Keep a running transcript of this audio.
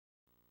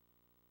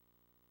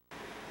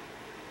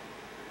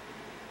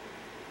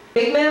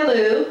Big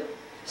Mamou,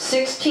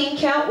 16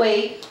 count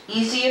weight,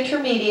 easy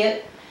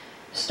intermediate,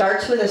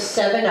 starts with a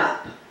 7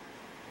 up.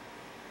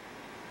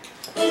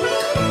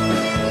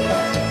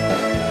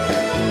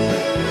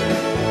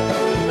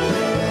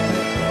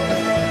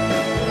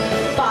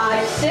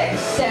 5,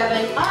 6,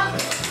 7 up,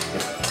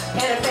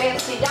 and a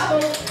fancy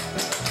double.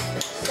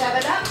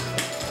 7 up,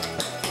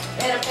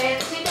 and a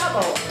fancy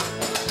double.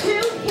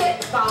 2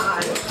 hit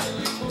 5.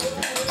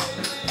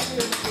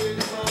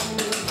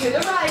 To the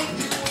right.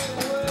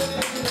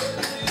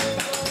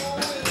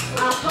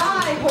 A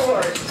high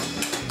horse.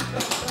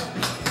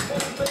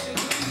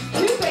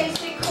 2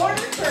 basic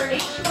quarter turn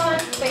each one,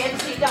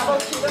 fancy double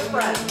to the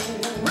front.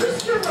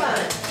 Rooster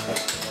run.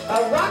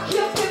 A rock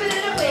heel pivot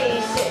and a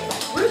basic.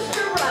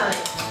 Rooster run.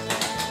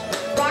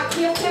 Rock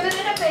heel pivot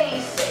and a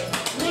basic.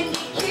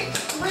 Lindy kicks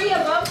 3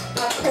 of them,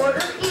 a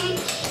quarter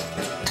each.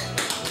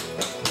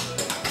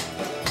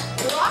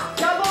 Rock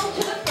double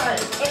to the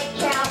front, 8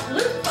 count,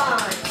 loop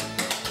 5.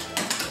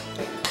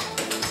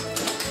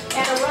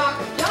 And a rock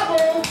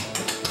double,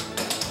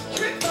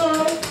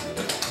 triple,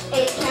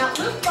 8 count,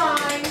 loop 5.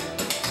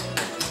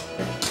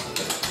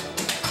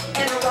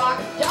 And a rock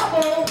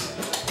double,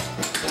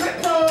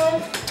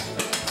 triple,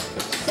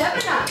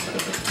 7 up,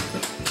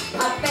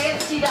 a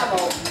fancy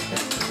double.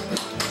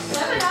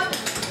 7 up,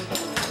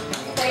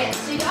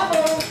 fancy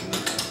double,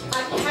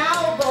 a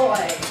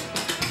cowboy.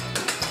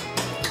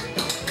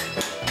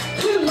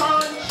 2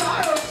 long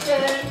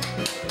Charleston,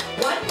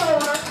 1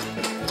 more,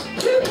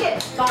 2 hit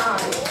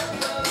 5.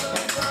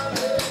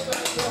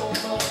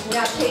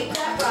 Now take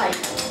that right.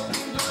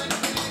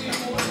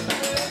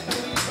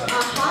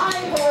 A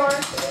high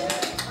horse,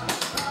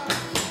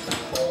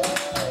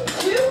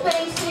 2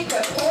 basic,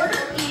 a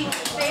quarter each,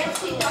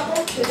 fancy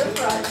double to the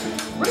front.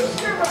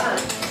 Rooster run.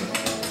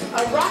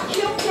 A rock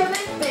heel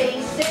pivot,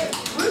 basic,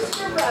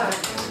 rooster run.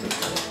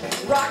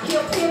 Rock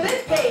heel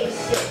pivot,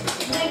 basic.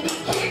 Lindy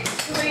kicks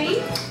 3,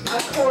 a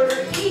quarter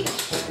each.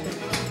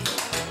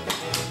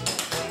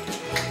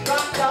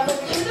 Rock double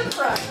to the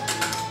front.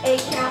 8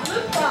 count,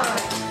 loop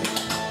 5.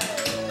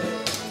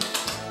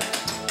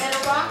 And a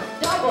rock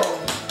double.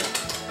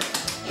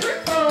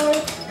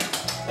 Triple.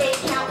 8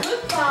 count,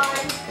 loop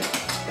 5.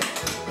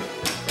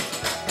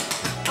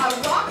 A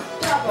rock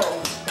double.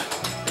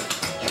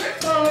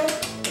 Triple.